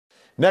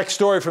Next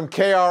story from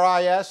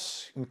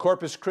KRIS in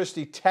Corpus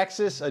Christi,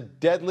 Texas, a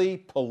deadly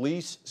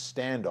police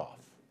standoff.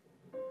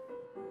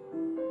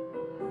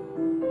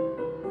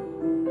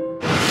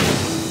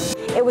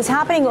 It was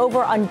happening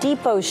over on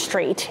Depot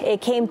Street.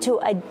 It came to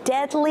a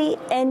deadly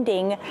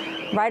ending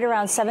right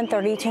around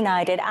 7:30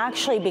 tonight. It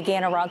actually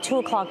began around 2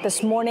 o'clock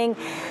this morning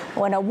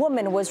when a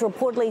woman was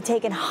reportedly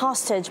taken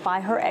hostage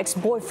by her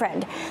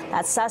ex-boyfriend.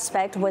 That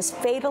suspect was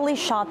fatally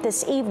shot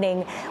this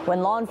evening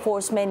when law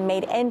enforcement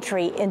made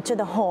entry into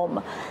the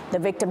home. The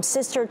victim's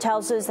sister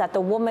tells us that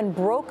the woman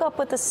broke up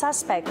with the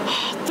suspect.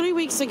 3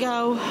 weeks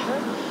ago,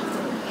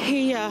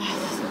 he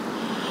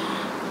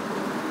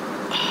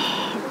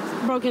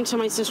broke into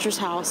my sister's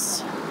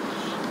house.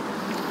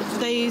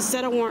 They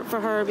set a warrant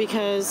for her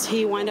because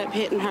he wound up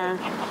hitting her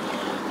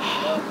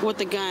with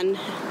a gun,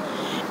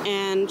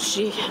 and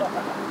she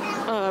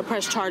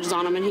pressed charges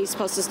on him, and he's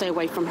supposed to stay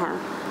away from her.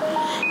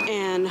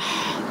 And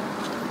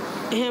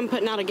him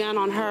putting out a gun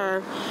on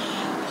her,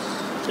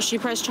 she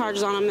pressed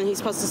charges on him, and he's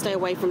supposed to stay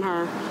away from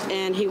her,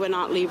 and he would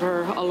not leave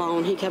her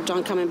alone. He kept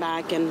on coming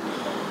back, and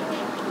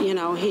you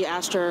know, he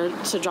asked her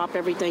to drop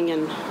everything,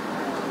 and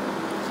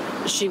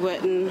she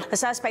wouldn't. The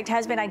suspect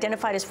has been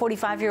identified as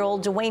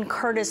 45-year-old Dwayne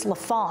Curtis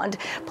LaFond.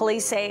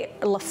 Police say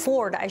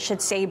LaFord, I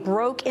should say,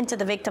 broke into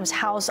the victim's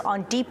house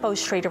on Depot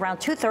Street around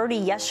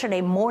 2:30 yesterday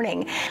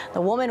morning.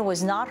 The woman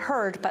was not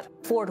hurt, but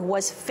Ford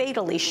was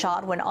fatally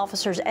shot when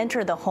officers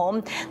entered the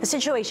home. The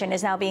situation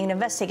is now being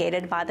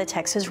investigated by the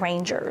Texas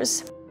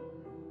Rangers.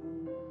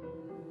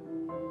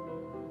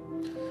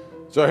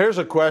 So here's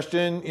a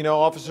question. You know,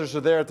 officers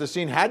are there at the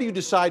scene. How do you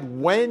decide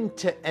when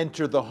to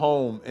enter the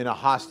home in a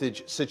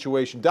hostage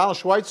situation? Donald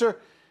Schweitzer,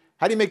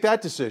 how do you make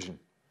that decision?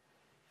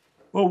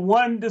 Well,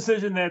 one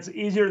decision that's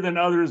easier than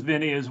others,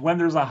 Vinny, is when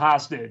there's a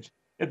hostage.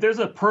 If there's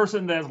a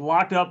person that's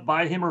locked up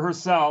by him or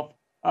herself,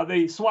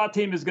 the SWAT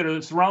team is going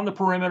to surround the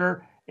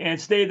perimeter and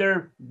stay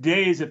there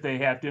days if they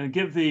have to, and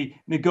give the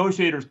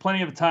negotiators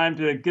plenty of time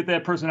to get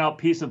that person out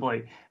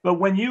peaceably.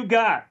 But when you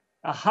got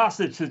a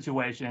hostage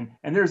situation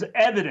and there's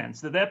evidence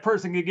that that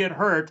person could get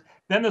hurt,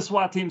 then the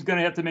SWAT team's going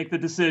to have to make the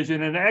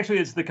decision. And actually,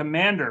 it's the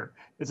commander.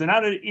 It's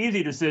not an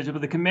easy decision,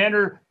 but the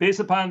commander, based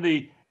upon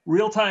the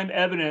real-time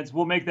evidence,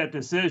 will make that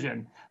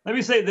decision. Let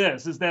me say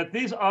this, is that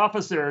these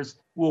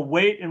officers will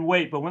wait and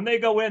wait, but when they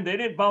go in, they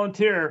didn't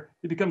volunteer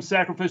to become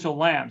sacrificial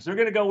lambs. They're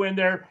going to go in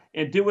there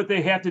and do what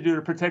they have to do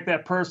to protect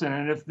that person.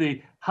 And if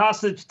the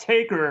hostage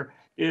taker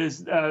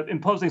is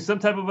imposing some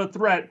type of a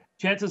threat,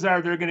 chances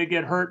are they're going to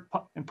get hurt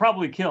and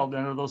probably killed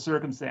under those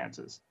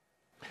circumstances.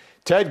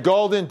 Ted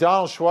Golden,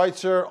 Donald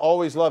Schweitzer,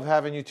 always love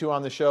having you two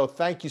on the show.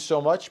 Thank you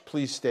so much.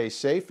 Please stay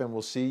safe, and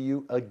we'll see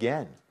you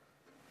again.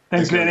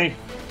 Thanks, Vinny.